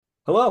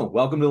Hello,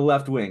 welcome to the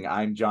Left Wing.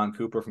 I'm John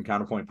Cooper from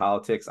Counterpoint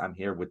Politics. I'm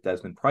here with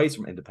Desmond Price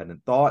from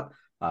Independent Thought,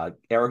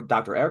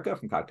 Dr. Erica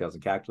from Cocktails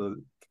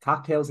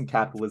and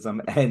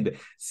Capitalism, and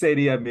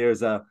Sadia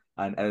Mirza,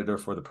 an editor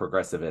for The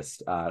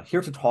Progressivist.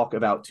 Here to talk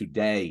about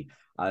today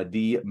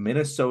the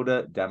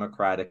Minnesota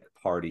Democratic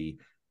Party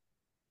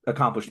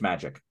accomplished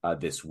magic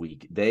this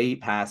week. They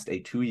passed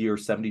a 2-year,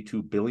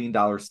 $72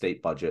 billion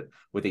state budget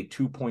with a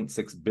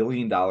 $2.6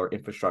 billion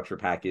infrastructure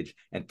package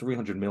and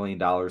 $300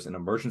 million in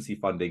emergency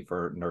funding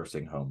for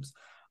nursing homes.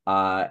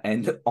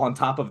 And on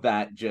top of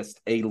that, just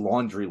a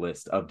laundry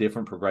list of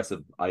different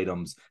progressive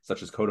items,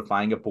 such as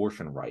codifying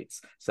abortion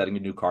rights, setting a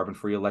new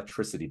carbon-free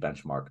electricity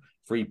benchmark,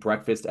 free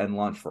breakfast and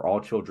lunch for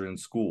all children in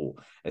school,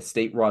 a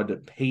state-run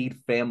paid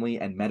family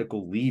and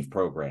medical leave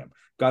program,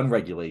 gun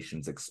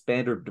regulations,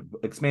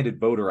 expanded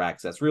voter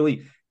access,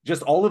 really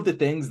just all of the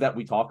things that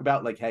we talk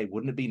about, like, hey,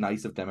 wouldn't it be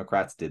nice if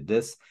Democrats did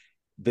this?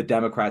 The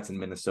Democrats in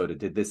Minnesota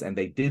did this, and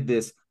they did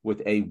this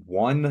with a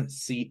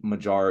 1-seat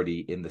majority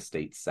in the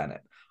state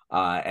Senate.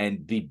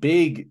 And the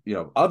big,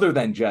 other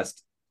than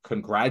just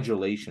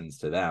congratulations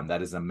to them,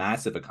 that is a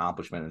massive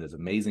accomplishment and is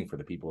amazing for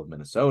the people of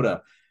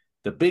Minnesota.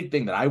 The big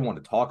thing that I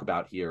want to talk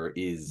about here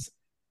is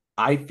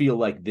I feel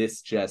like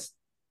this just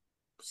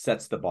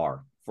sets the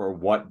bar for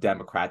what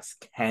Democrats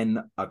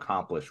can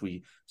accomplish.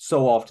 We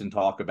so often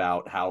talk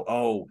about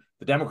how,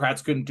 the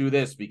Democrats couldn't do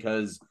this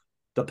because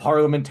the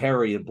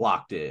parliamentarian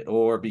blocked it,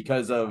 or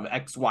because of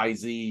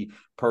XYZ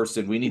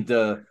person, we need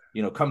to,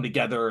 come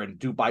together and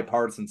do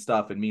bipartisan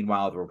stuff. And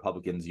meanwhile, the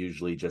Republicans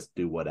usually just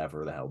do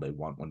whatever the hell they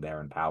want when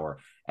they're in power.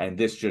 And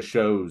this just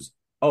shows,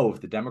 if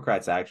the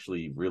Democrats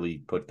actually really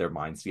put their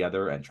minds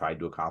together and tried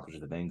to accomplish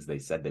the things they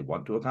said they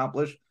want to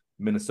accomplish,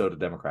 Minnesota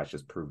Democrats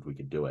just proved we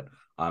could do it.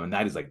 And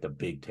that is like the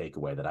big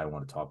takeaway that I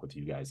want to talk with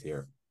you guys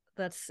here.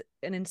 That's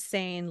an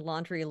insane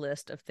laundry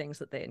list of things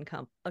that they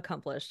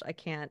accomplished. I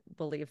can't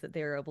believe that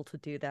they were able to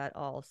do that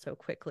all so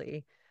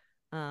quickly.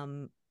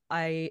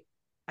 I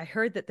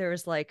heard that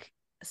there's like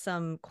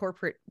some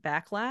corporate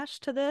backlash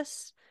to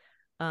this.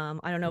 I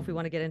don't know if we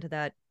want to get into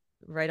that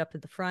right up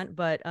at the front,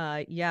 but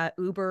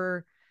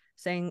Uber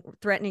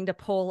threatening to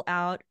pull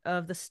out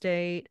of the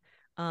state.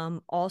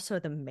 Also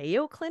the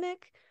Mayo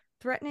Clinic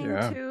threatening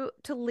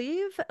to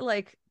leave.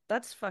 Like,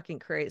 that's fucking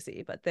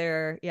crazy. But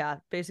they're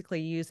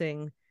basically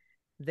using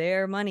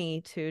their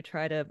money to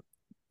try to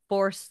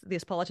force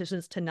these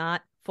politicians to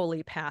not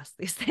fully pass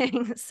these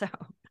things. So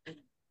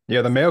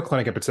yeah, the Mayo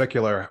Clinic in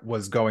particular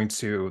was going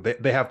to,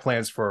 they have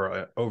plans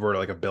for over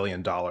like $1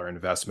 billion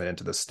investment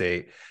into the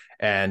state.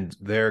 And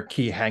their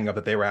key hang up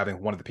that they were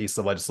having, one of the pieces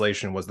of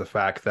legislation, was the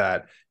fact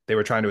that they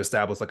were trying to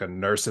establish like a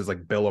nurses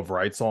like Bill of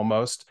Rights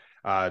almost,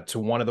 to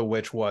one of the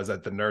which was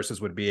that the nurses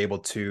would be able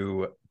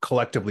to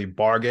collectively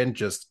bargain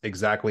just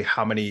exactly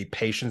how many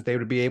patients they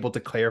would be able to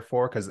care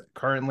for, because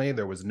currently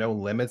there was no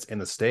limits in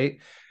the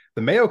state.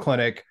 The Mayo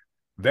Clinic,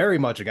 very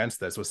much against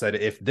this, was said,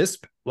 if this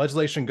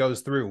legislation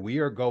goes through, we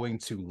are going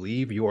to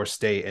leave your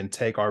state and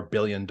take our $1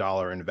 billion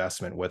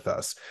investment with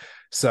us.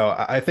 So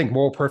I think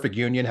Moral Perfect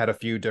Union had a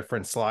few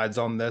different slides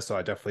on this. So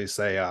I definitely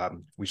say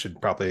we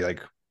should probably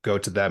like go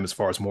to them as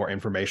far as more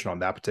information on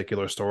that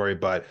particular story.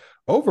 But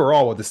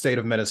overall, with the state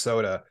of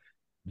Minnesota,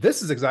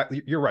 this is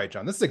exactly, you're right,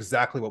 John, this is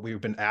exactly what we've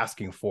been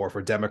asking for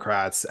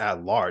Democrats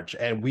at large.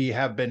 And we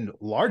have been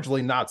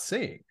largely not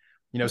seeing.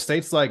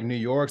 States like New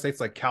York, states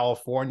like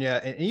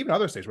California, and even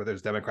other states where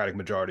there's Democratic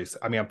majorities.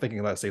 I mean, I'm thinking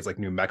about states like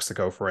New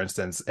Mexico, for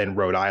instance, and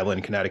Rhode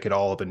Island, Connecticut,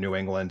 all up in New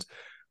England.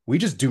 We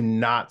just do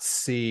not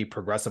see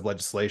progressive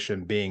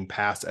legislation being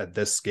passed at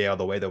this scale,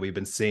 the way that we've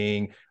been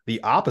seeing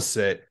the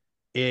opposite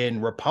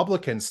in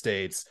Republican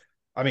states.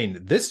 I mean,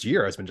 this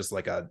year has been just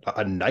like a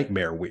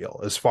nightmare wheel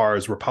as far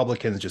as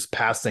Republicans just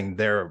passing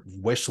their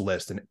wish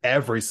list in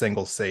every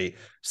single state,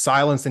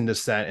 silencing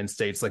dissent in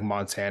states like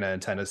Montana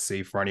and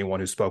Tennessee for anyone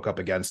who spoke up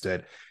against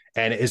it.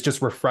 And it's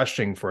just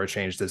refreshing for a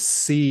change to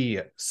see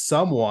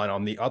someone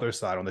on the other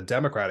side, on the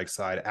Democratic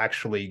side,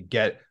 actually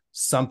get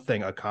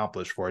something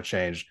accomplished for a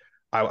change.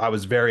 I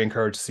was very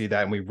encouraged to see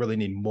that, and we really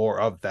need more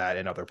of that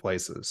in other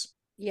places.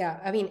 Yeah,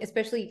 I mean,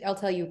 especially I'll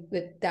tell you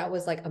that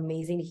was like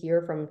amazing to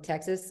hear from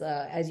Texas.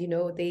 As you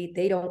know,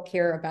 they don't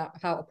care about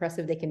how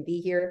oppressive they can be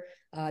here.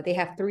 They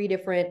have 3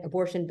 different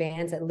abortion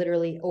bans that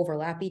literally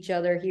overlap each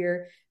other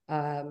here.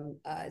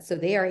 So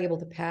they are able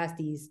to pass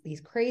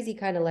these crazy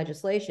kind of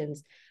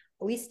legislations.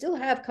 We still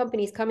have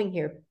companies coming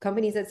here,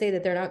 companies that say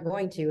that they're not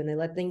going to, and they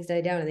let things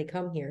die down and they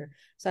come here.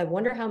 So I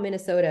wonder how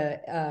Minnesota,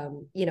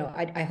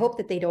 I hope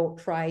that they don't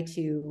try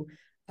to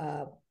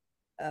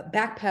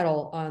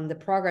backpedal on the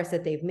progress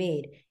that they've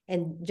made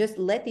and just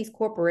let these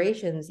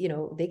corporations,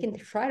 they can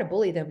try to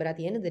bully them, but at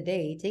the end of the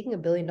day, taking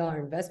 $1 billion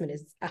investment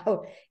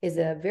is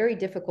a very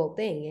difficult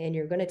thing, and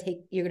you're going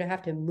to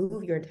have to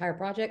move your entire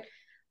project.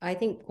 I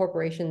think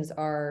corporations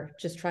are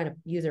just trying to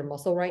use their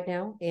muscle right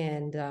now,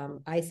 and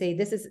I say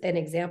this is an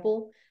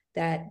example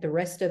that the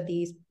rest of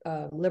these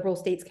liberal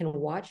states can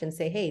watch and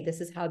say, hey, this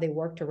is how they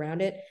worked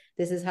around it.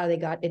 This is how they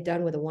got it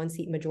done with a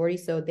 1-seat majority.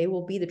 So they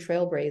will be the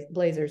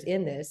trailblazers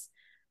in this.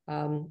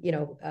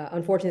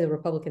 Unfortunately, the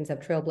Republicans have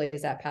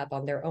trailblazed that path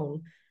on their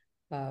own.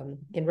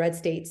 in red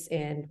states,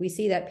 and we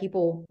see that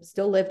people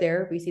still live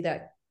there. We see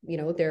that, you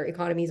know, their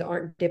economies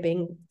aren't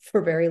dipping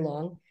for very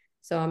long.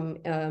 So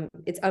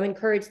I'm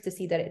encouraged to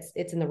see that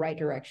it's in the right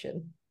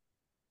direction.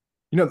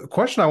 You know, the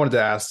question I wanted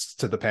to ask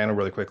to the panel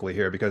really quickly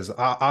here, because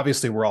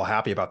obviously we're all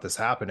happy about this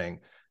happening,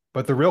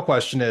 but the real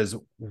question is,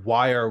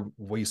 why are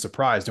we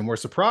surprised? And we're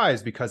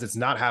surprised because it's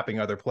not happening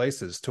other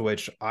places, to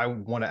which I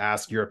want to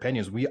ask your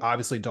opinions. We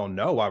obviously don't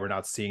know why we're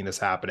not seeing this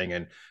happening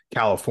in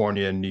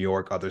California and New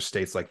York, other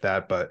states like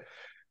that, but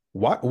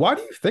why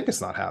do you think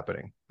it's not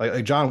happening?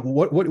 Like John,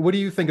 what do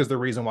you think is the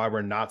reason why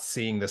we're not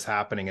seeing this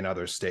happening in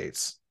other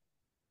states?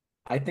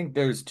 I think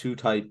there's three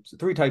types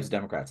of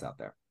Democrats out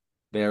there.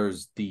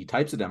 There's the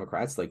types of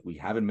Democrats like we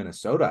have in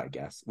Minnesota, I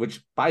guess,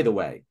 which, by the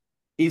way,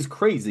 is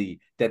crazy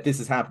that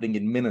this is happening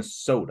in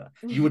Minnesota.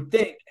 You would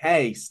think,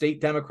 hey, state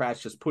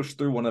Democrats just pushed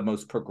through one of the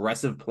most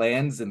progressive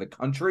plans in the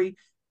country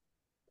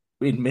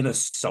in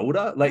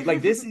Minnesota.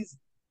 Like this is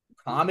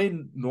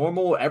common,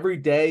 normal,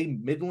 everyday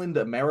Midland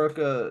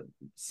America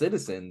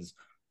citizens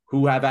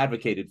who have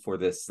advocated for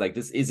this. Like,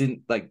 this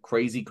isn't like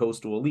crazy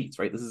coastal elites,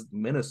 right? This is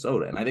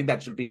Minnesota. And I think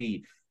that should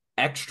be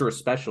extra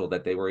special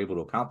that they were able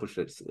to accomplish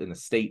this in a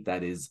state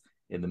that is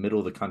in the middle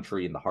of the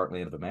country, in the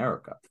heartland of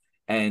America.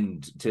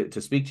 And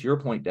to speak to your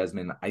point,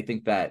 Desmond, I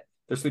think that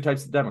there's three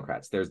types of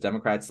Democrats. There's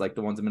Democrats like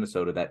the ones in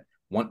Minnesota that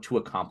want to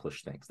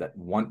accomplish things, that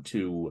want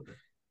to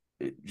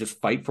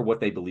just fight for what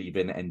they believe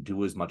in and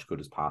do as much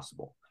good as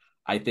possible.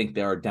 I think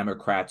there are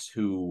Democrats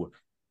who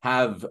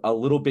have a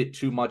little bit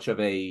too much of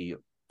a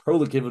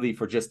proclivity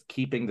for just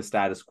keeping the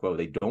status quo.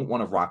 They don't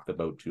want to rock the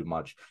boat too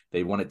much.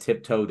 They want to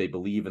tiptoe. They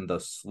believe in the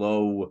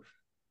slow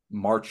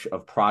march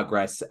of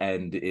progress.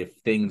 And if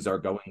things are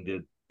going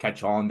to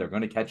catch on, they're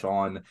going to catch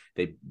on.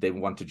 They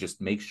want to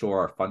just make sure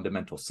our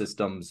fundamental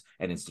systems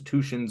and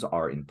institutions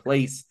are in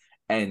place.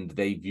 And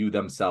they view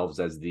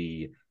themselves as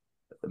the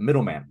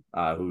middleman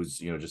who's,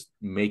 just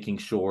making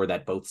sure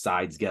that both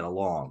sides get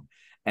along.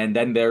 And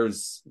then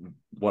there's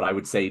what I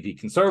would say the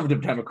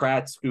conservative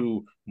Democrats,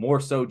 who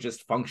more so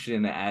just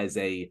function as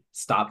a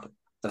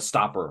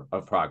stopper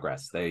of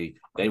progress. They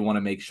want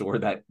to make sure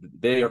that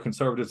they are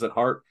conservatives at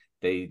heart.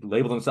 They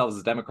label themselves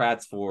as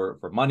Democrats for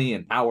money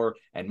and power,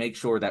 and make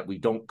sure that we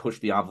don't push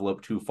the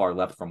envelope too far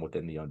left from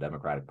within the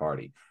Democratic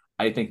Party.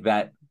 I think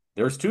that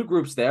there's two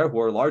groups there who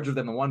are larger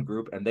than the one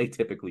group, and they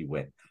typically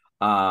win.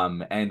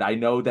 And I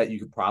know that you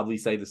could probably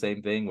say the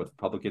same thing with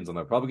Republicans on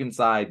the Republican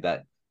side,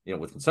 that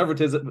with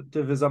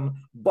conservatism,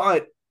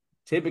 but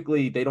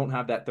typically they don't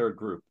have that third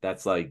group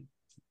that's like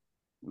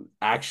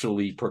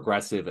actually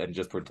progressive and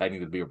just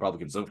pretending to be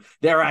Republican. So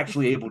they're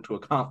actually able to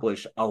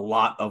accomplish a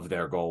lot of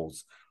their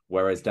goals,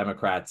 whereas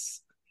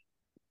Democrats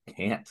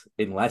can't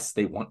unless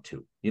they want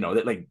to.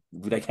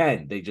 They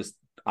can. They just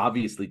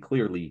obviously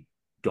clearly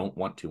don't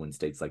want to in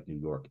states like New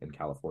York and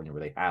California,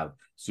 where they have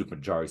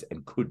supermajorities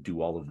and could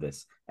do all of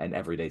this, and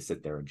every day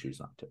sit there and choose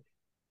not to.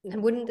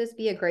 And wouldn't this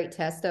be a great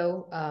test,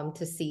 though,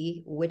 to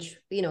see which,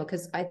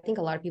 because I think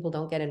a lot of people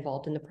don't get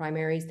involved in the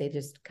primaries. They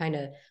just kind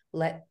of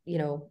let,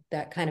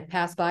 that kind of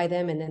pass by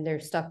them. And then they're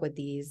stuck with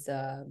these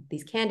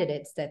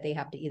candidates that they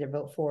have to either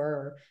vote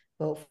for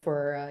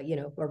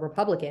a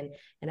Republican.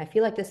 And I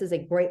feel like this is a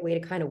great way to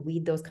kind of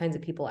weed those kinds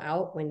of people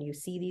out when you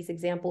see these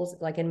examples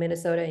like in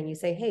Minnesota, and you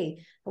say,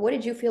 hey, what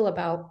did you feel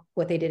about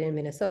what they did in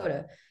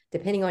Minnesota?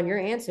 Depending on your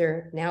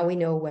answer, now we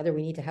know whether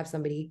we need to have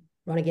somebody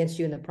run against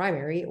you in the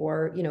primary,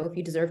 or if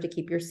you deserve to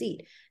keep your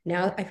seat.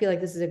 Now I feel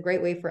like this is a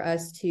great way for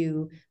us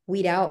to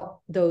weed out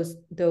those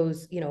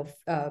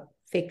fake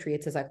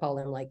patriots, as I call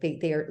them. Like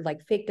they are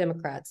like fake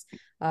Democrats,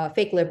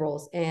 fake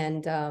liberals,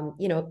 and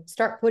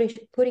start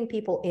putting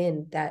people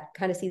in that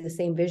kind of see the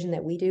same vision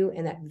that we do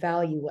and that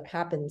value what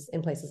happens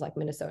in places like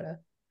Minnesota.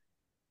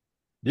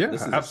 Yeah,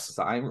 this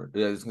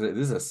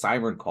is a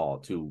siren call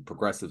to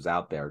progressives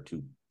out there.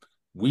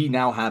 We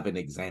now have an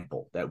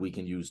example that we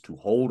can use to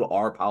hold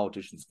our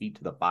politicians' feet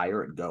to the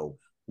fire and go,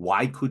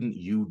 why couldn't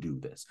you do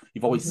this?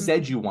 You've always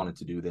said you wanted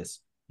to do this.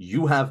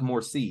 You have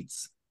more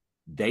seats.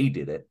 They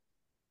did it.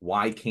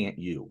 Why can't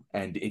you?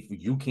 And if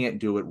you can't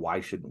do it,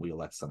 why shouldn't we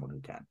elect someone who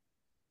can?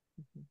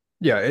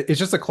 Yeah, it's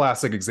just a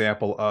classic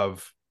example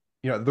of,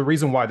 the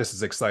reason why this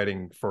is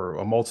exciting for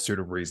a multitude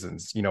of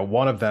reasons.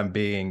 One of them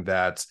being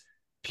that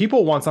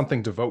people want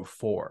something to vote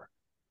for.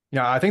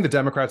 I think the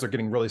Democrats are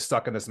getting really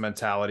stuck in this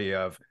mentality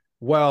of,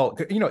 well,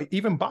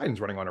 even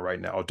Biden's running on it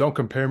right now. Don't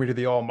compare me to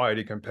the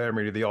almighty, compare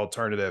me to the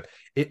alternative.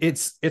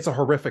 It's a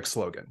horrific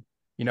slogan,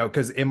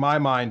 because in my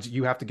mind,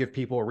 you have to give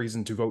people a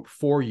reason to vote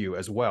for you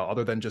as well,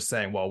 other than just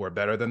saying, well, we're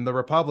better than the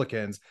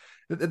Republicans.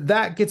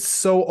 That gets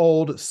so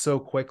old so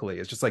quickly.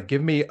 It's just like,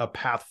 give me a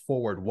path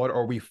forward. What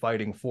are we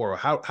fighting for?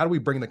 How do we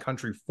bring the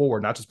country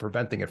forward, not just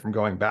preventing it from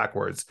going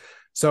backwards?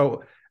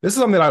 So this is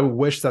something that I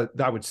wish that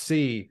I would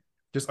see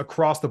just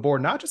across the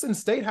board, not just in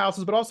state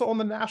houses, but also on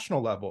the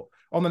national level.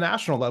 On the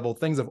national level,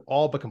 things have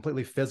all but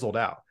completely fizzled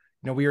out.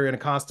 We are in a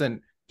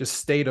constant just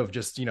state of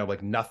just,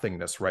 like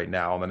nothingness right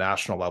now on the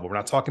national level. We're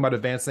not talking about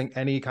advancing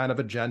any kind of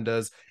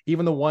agendas,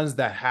 even the ones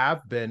that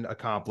have been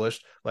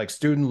accomplished, like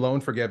student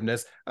loan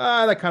forgiveness.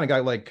 That kind of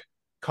got like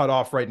cut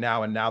off right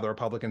now, and now the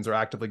Republicans are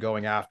actively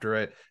going after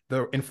it.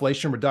 The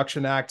Inflation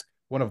Reduction Act,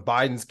 one of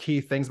Biden's key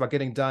things about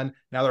getting done,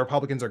 now the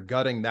Republicans are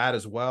gutting that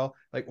as well.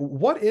 Like,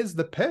 what is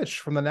the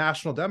pitch from the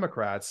National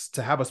Democrats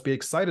to have us be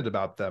excited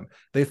about them?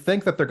 They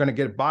think that they're going to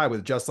get by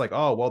with just like,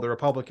 oh, well, the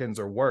Republicans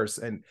are worse.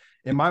 And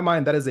in my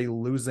mind, that is a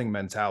losing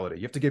mentality.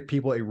 You have to give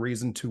people a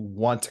reason to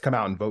want to come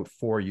out and vote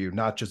for you,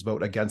 not just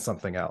vote against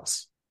something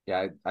else.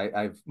 Yeah,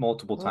 I've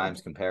multiple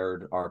times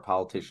compared our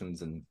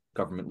politicians and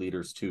government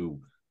leaders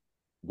to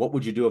what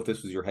would you do if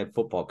this was your head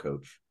football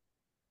coach?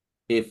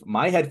 If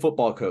my head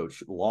football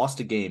coach lost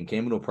a game,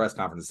 came into a press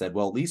conference and said,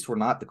 well, at least we're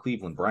not the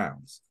Cleveland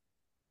Browns,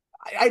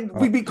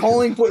 we'd be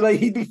calling for, like,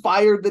 he'd be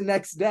fired the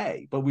next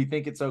day. But we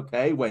think it's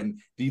okay when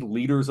the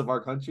leaders of our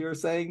country are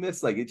saying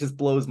this. Like, it just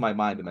blows my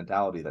mind, the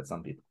mentality that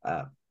some people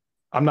have.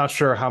 I'm not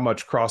sure how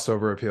much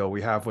crossover appeal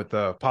we have with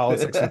the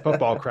politics and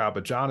football crowd,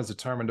 but John is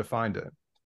determined to find it.